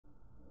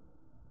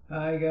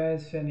Hi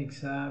guys,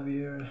 Phoenix Hub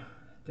here,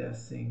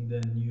 testing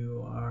the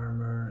new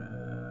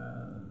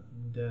armor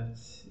that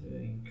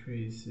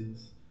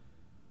increases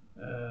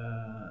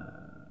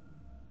the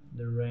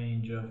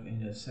range of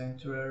in a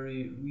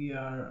sanctuary. We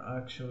are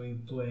actually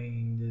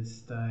playing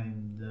this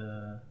time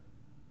the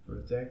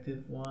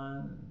protective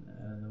one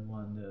and the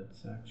one that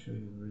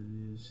actually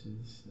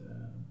reduces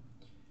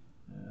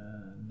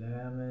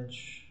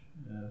damage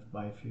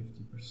by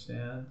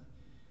 50%.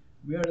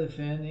 We are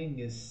defending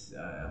is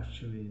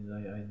actually the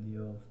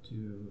idea of to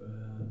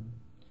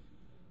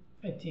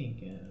I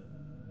think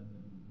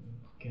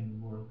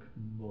can work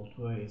both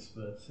ways,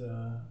 but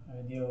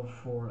ideal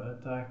for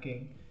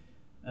attacking,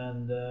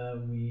 and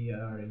we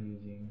are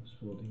using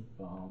Exploding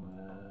Palm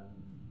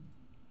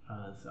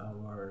as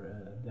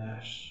our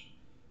dash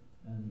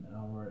and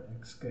our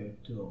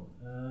escape tool.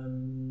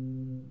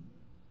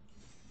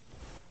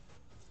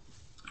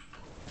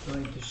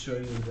 Going to show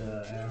you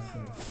the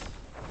essence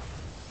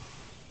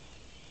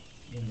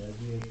in the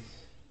bit.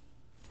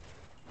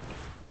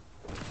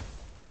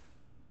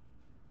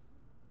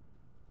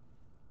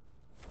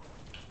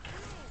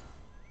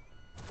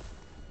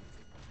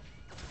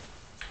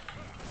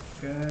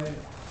 Okay,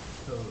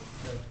 so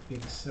that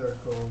big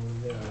circle over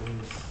there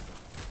is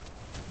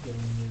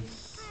giving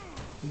us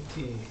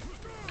 50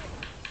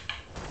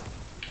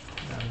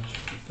 damage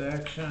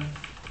protection.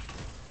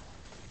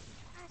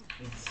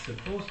 It's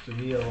supposed to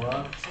be a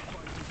lot,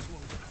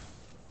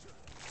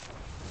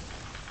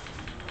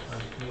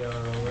 but we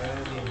are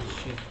already in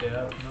shit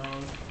death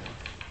mode.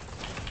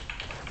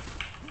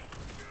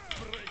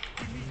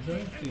 I'm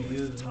going to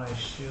use my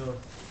shield.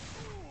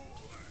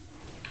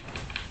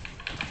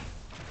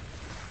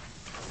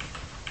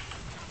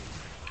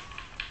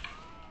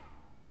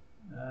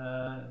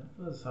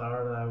 It was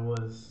hard, I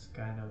was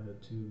kind of a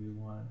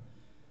 2v1.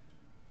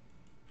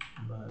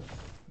 But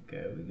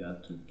okay, we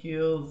got 2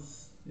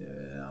 kills.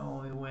 Yeah, I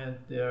only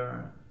went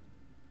there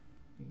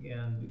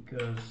again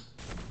because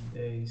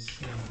they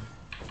seem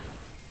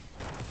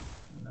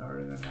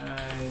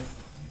unorganized.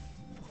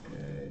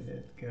 Okay,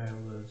 that guy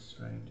was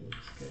trying to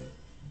escape.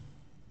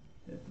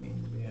 That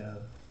means we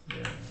have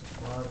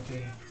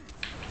party.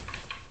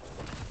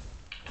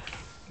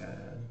 Guy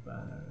has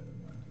banner, I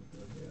don't want to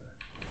go there.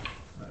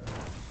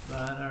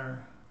 Banner.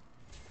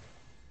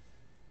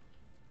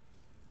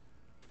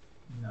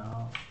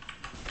 No.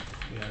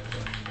 We are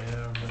going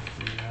there, but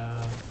we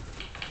have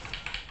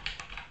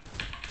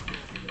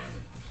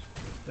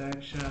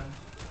protection.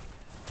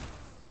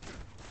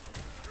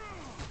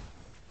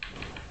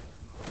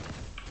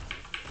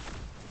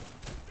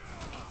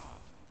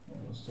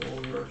 Almost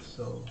over,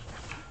 so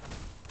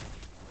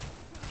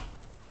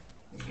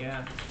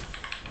again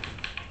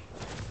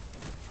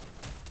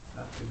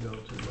have to go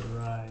to the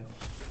right.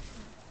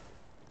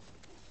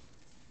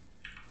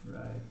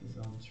 Right is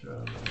on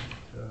trouble.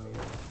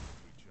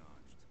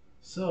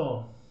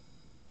 So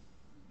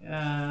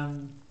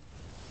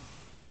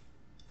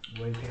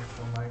waiting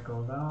for my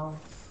cooldown.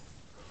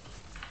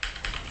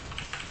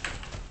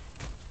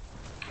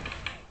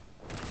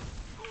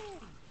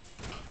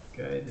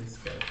 Okay, this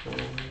guy pulled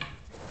me.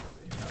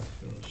 Not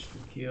finished the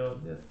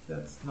kill.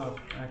 That's not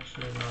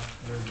actually not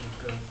good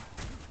because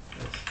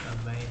that's the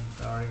main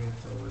target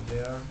over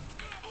there.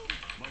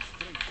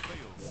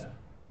 Yeah,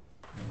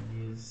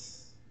 and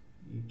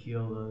he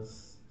killed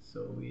us, so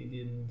we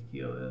didn't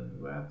kill him.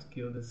 We have to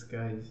kill this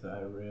guy's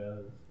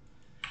IRL.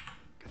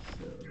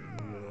 So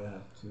we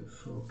have to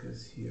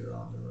focus here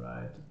on the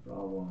right. The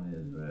problem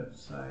is left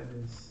side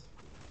is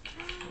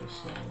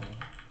also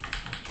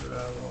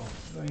travel.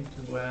 Going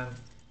to land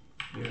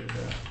here.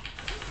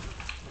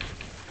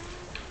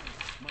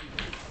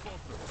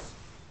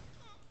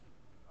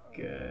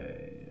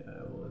 Okay,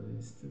 what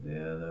is the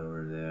dead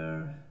over there?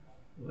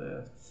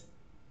 Left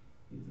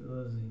is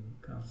losing,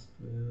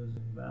 constantly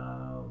losing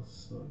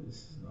battles, so this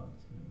is not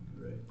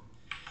great.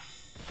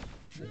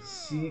 Let's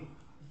see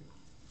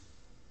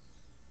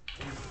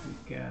if we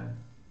can.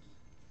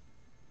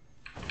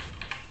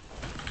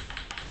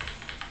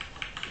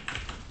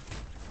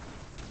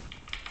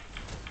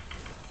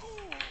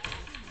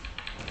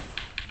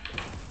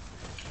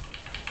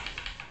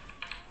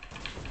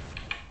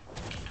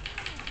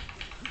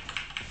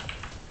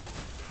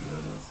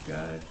 Kill this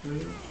guy,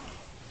 please.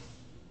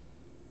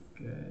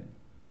 Okay,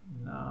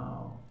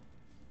 now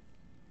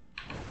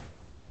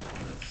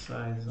left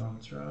side is on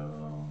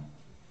trouble.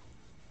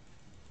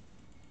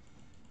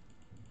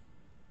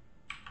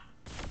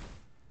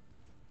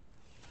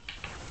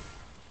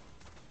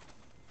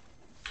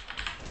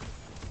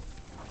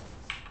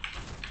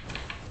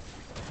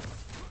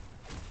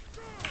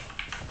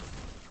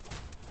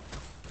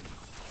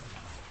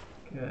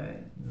 Okay,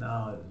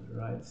 now it's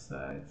right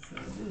side, so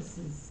this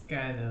is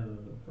kind of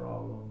a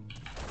problem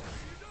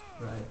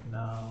right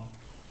now.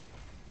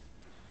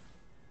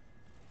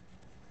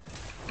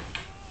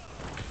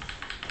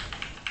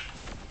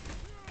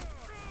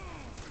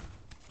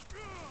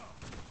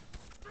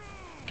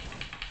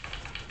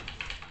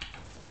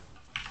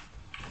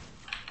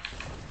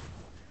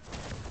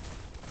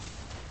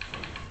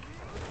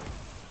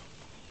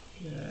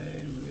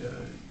 Okay,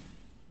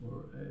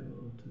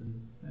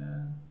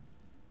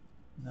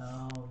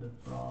 Now the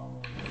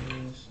problem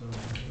is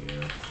over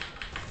here.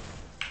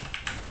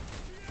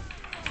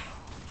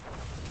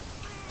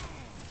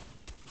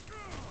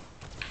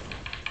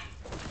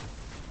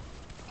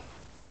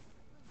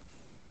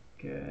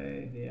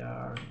 Okay, they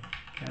are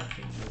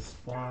camping the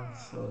spawn,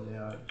 so they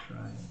are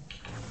trying to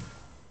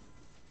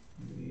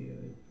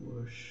really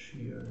push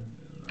here on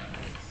the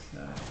right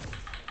side.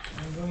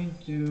 I'm going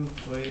to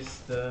place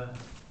the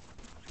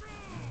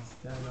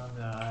stand on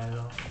the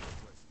island.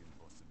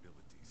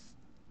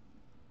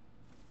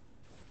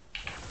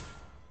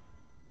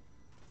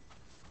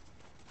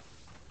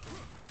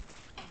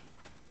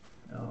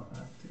 Now I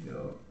have to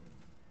go.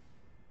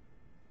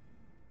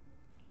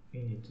 We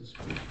need to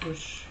speed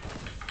push.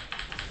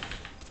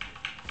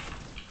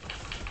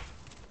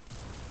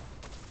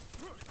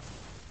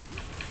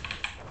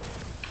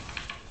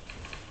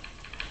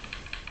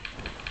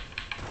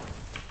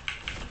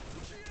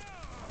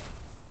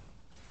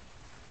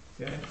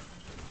 Okay.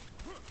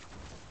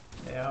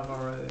 They have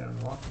already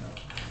unlocked now.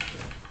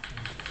 Okay.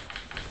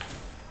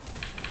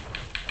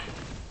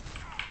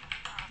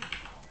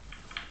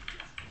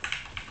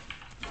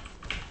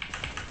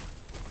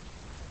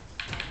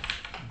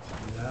 Let's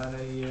get out of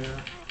here.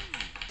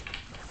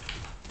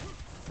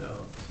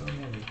 So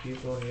many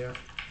people here.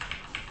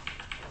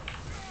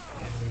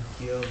 Can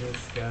we kill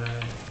this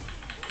guy?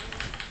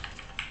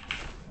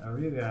 I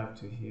really have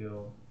to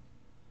heal.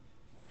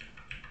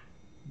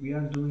 We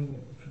are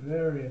doing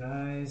very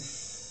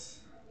nice.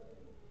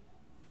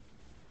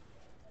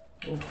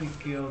 Hope we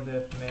kill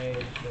that mage.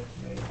 That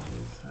mage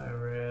is high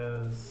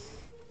res.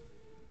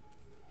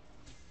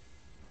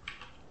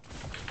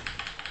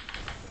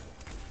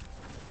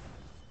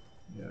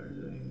 We are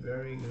doing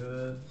very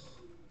good.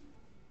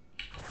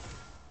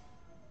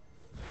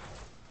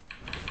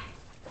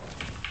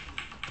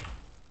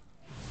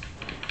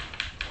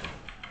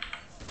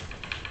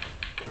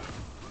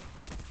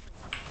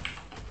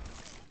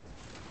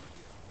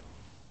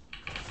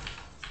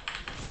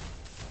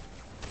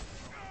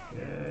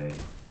 Okay,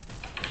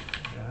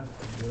 I have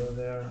to go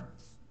there.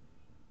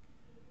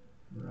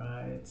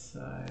 Right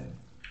side.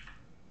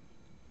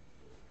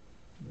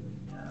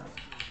 Now,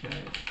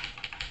 okay.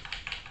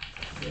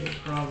 They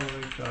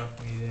probably caught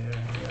me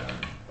there.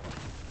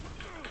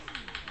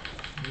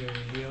 Here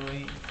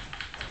healing.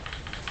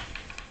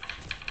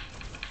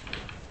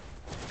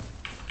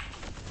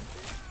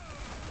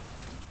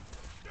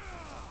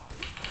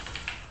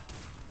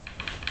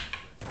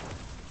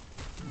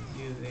 He's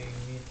using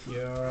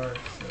meteor,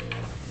 so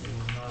he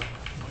will not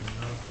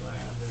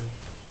land it.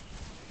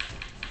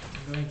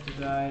 I'm going to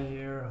die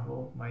here.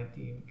 Hope my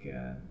team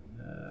can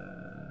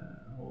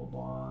hold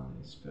on,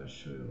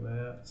 especially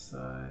left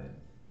side.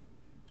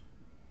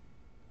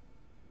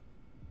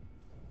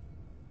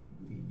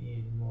 We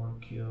need more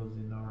kills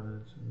in order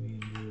to win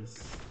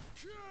this.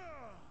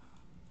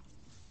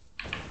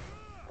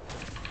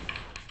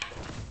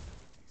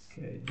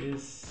 Okay,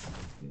 this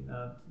did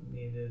not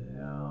needed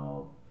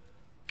help.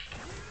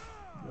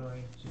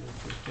 Going to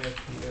protect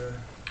here.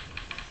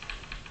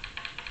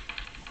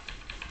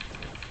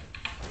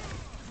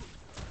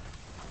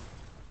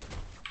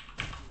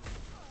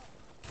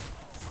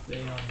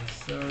 Stay on the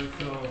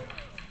circle.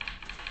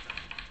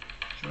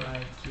 Try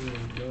to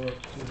go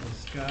up to the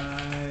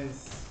skies.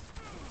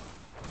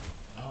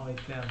 Only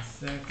 10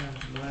 seconds.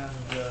 Land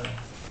the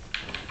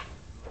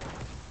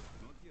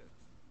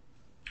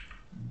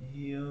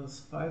heals.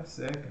 5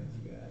 seconds,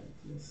 guys.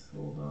 Just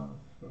hold on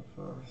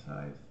for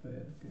 5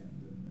 seconds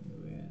and we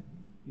win.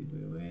 Did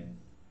we win?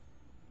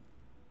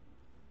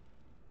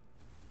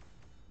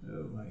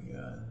 Oh my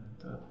god,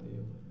 I thought they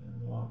would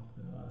unlock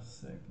the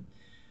last second.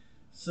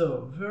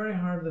 So, very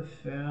hard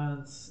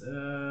defense.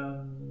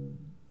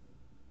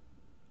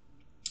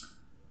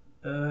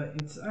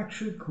 It's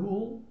actually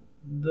cool.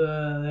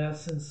 The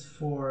essence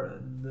for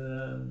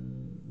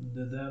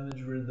the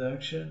damage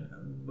reduction,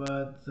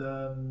 but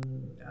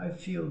I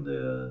feel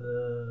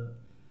the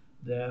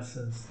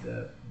essence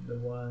that the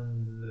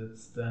one that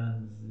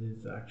stands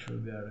is actually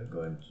better. I'm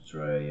going to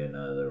try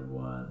another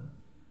one.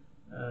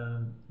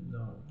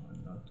 No,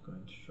 I'm not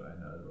going to try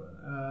another one.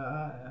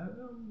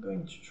 I'm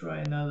going to try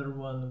another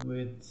one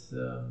with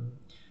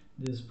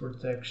this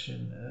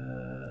protection,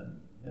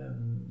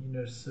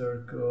 inner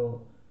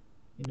circle,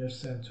 inner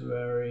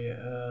sanctuary,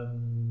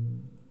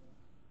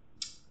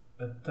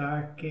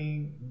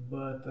 attacking,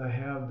 but I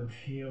have the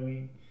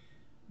feeling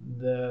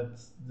that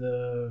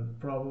the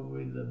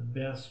probably the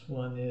best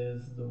one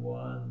is the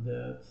one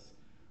that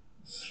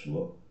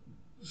slows,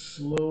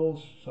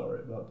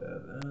 sorry about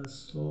that,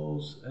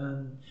 slows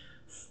and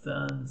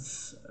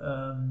stuns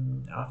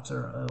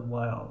after a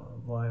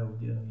while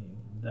dealing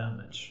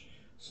damage.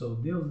 So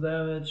deals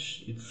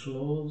damage, it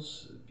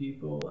slows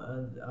people,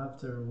 and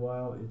after a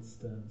while it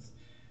stuns.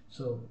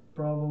 So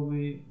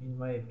probably, in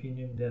my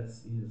opinion, that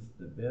is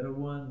the better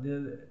one.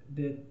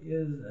 That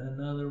is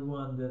another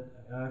one that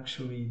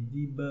actually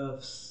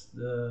debuffs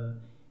the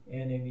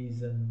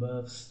enemies and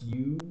buffs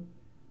you.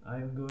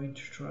 I'm going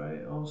to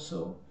try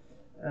also.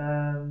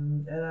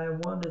 And I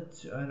wanted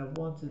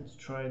to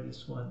try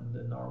this one,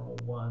 the normal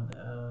one,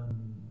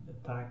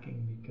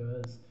 attacking,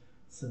 because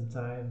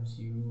sometimes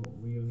you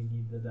really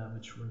need the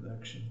damage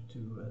reduction to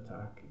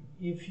attacking.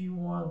 If you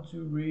want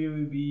to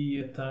really be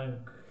a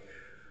tank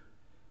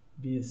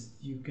beast,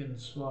 you can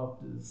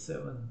swap the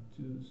 7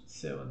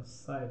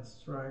 side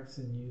strikes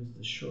and use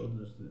the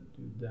shoulders to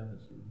do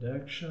damage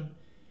reduction.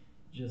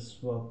 Just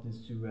swap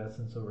these two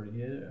essence over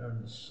here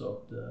and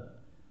swap the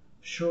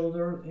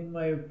shoulder. In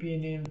my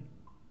opinion,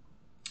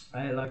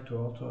 I like to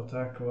auto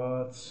attack a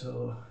lot,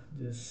 so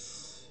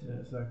this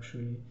is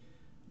actually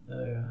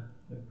a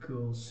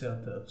cool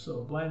setup.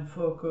 So blind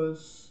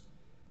focus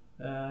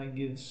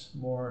gives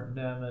more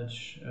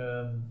damage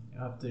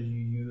after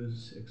you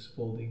use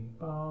exploding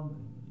bomb.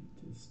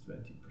 It is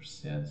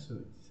 20%, so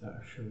it's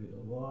actually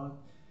a lot.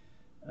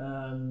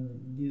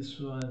 This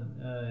one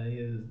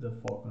is the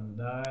Falcon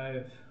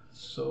dive.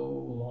 So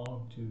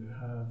long to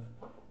have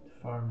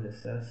farm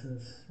this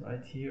essence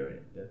right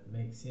here, that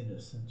makes inner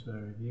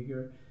sanctuary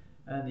bigger.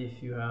 And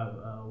if you have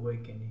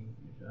awakened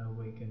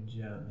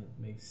gem, it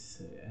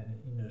makes an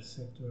inner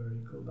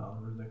sanctuary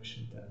cooldown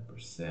reduction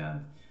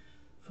 10%.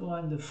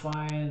 Flying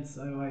Defiance,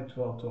 I like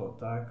to auto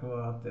attack a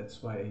lot,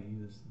 that's why I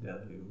use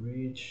Deadly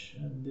Reach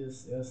and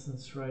this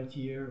essence right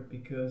here,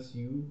 because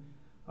you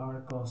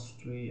are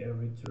constantly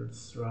every third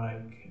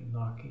strike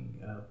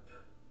knocking up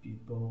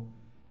people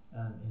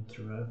and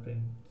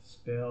interrupting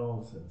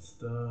spells and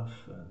stuff,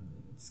 and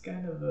it's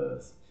kind of a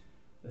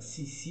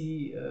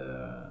CC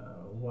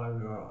while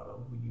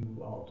you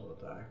auto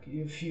attack.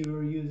 If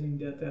you're using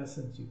that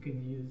essence, you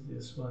can use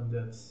this one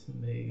that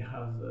may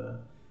have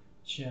a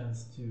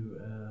chance to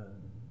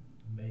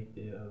make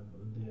the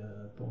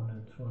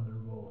opponent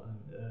vulnerable, and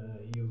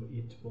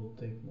it will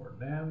take more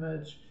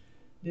damage.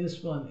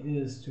 This one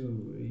is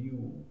to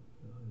you.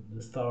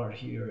 The star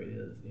here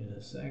is in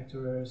a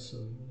sanctuary, so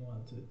you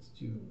want it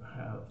to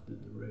have the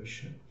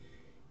duration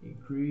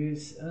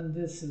increase. And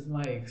this is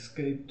my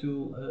escape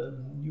tool.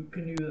 You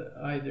can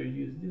either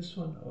use this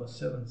one or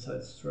 7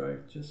 side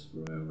strike. Just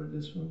remember,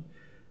 this one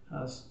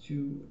has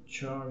 2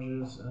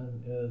 charges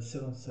and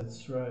 7 side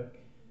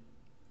strike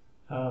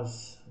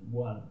has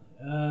 1.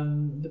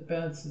 The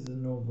pants is a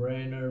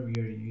no-brainer. We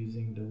are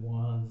using the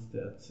ones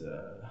that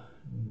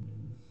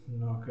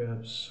knock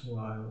ups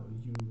while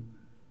you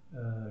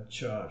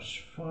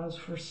charge. Funds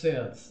for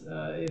sets.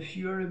 If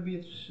you're a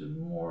bit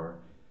more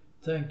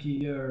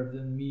tankier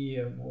than me,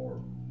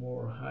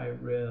 more high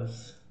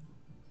res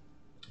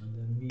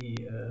than me,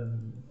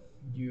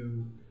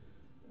 you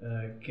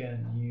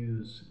can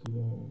use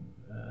Gloom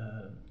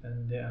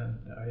and then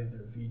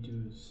either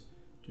V2s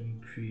to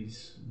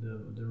increase the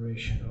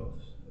duration of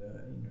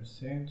Inner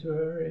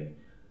Sanctuary,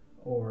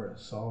 or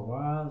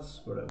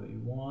Salvas, whatever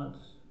you want.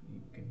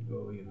 You can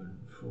go even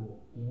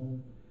full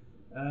Gloom.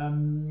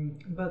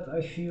 But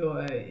I feel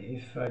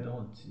if I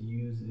don't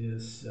use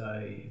this,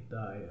 I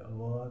die a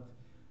lot.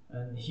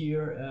 And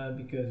here,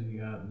 because we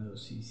have no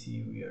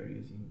CC, we are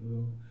using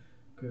Gloom,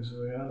 because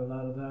we have a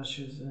lot of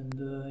dashes, and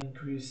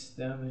increased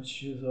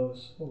damage is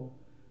also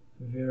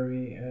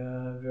very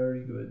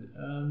good.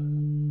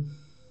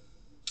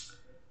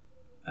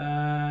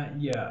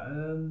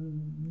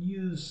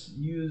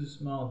 Use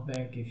Mount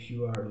Bank if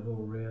you are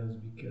low res,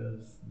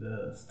 because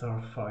the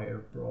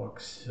Starfire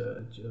procs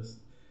just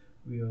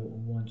will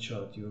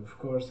one-shot you. Of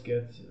course,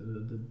 get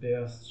the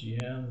best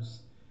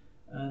gems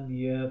and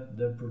get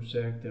the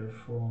protector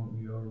from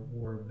your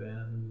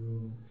warband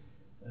room,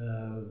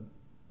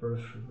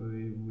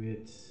 preferably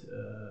with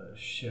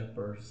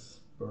Shepherd's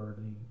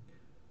Burning,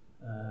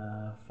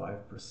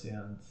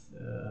 5%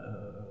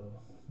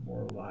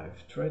 more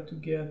life. Try to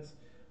get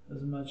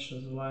as much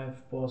as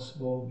life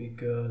possible,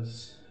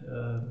 because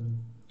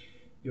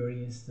your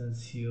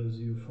instance heals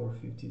you for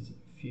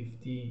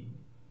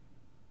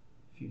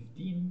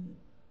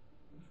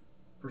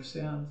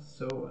 15%,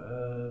 so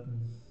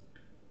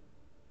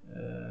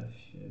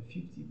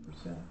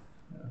 50%,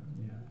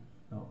 yeah,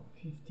 no,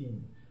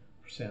 15%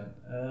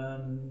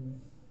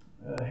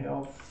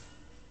 health.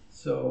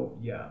 So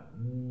yeah,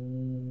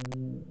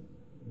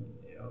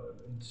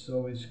 it's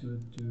always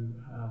good to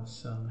have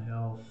some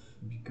health,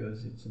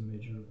 because it's a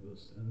major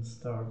boost. And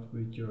start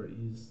with your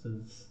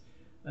instance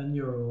and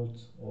your ult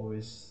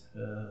always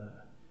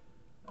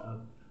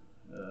up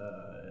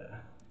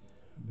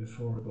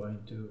before going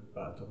to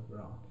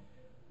battleground.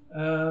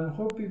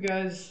 Hope you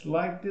guys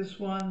like this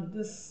one.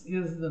 This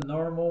is the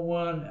normal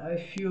one. I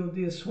feel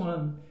this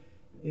one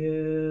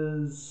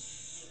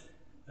is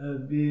a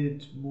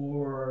bit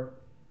more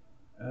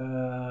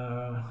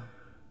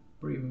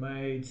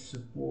pre-made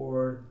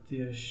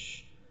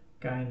support-ish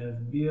kind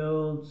of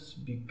builds,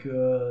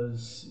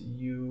 because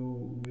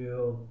you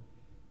will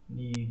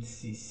need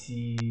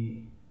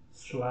CC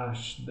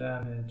slash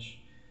damage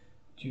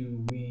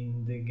to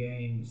win the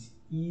games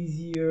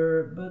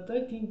easier. But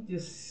I think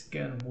this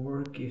can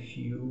work if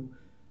you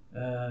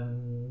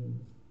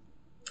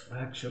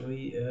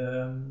actually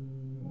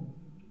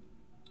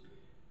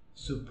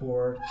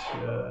support,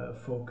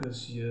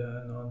 focus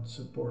on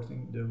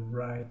supporting the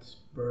right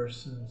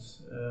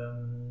persons.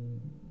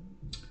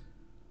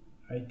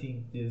 I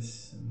think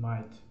this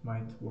might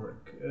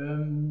work.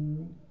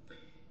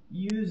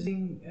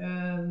 using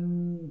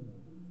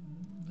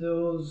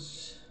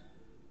those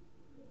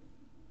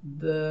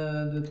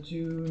the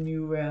two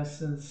new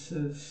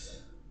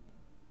essences,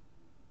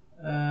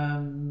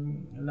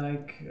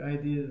 like I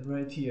did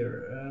right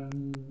here.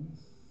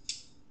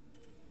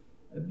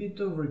 A bit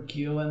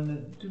overkill,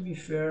 and to be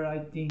fair, I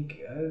think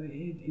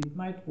it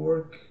might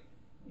work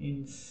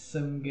in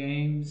some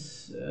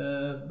games,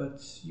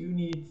 but you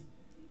need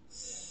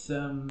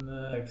some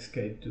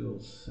escape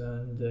tools,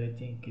 and I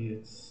think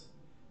it's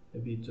a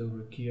bit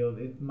overkill.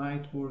 It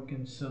might work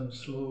in some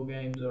slow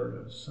games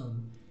or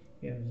some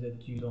games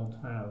that you don't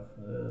have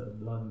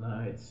Blood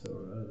Knights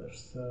or other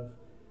stuff,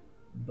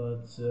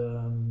 but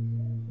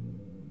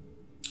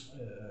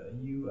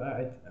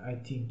I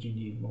think you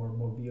need more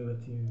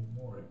mobility,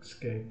 more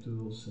escape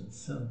tools, and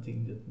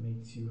something that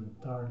makes you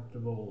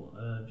uncomfortable,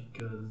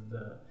 because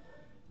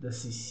the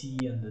CC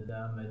and the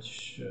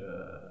damage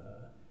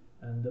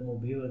and the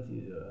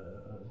mobility,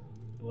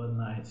 Blood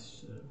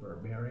Knights,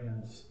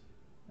 Barbarians,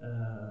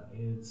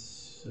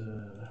 it's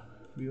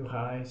real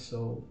high,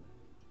 so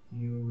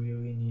you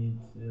really need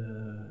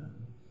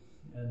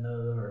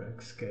another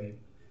escape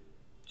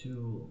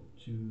tool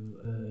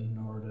in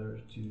order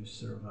to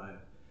survive.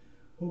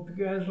 Hope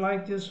you guys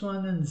like this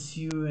one, and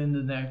see you in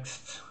the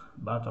next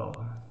battle.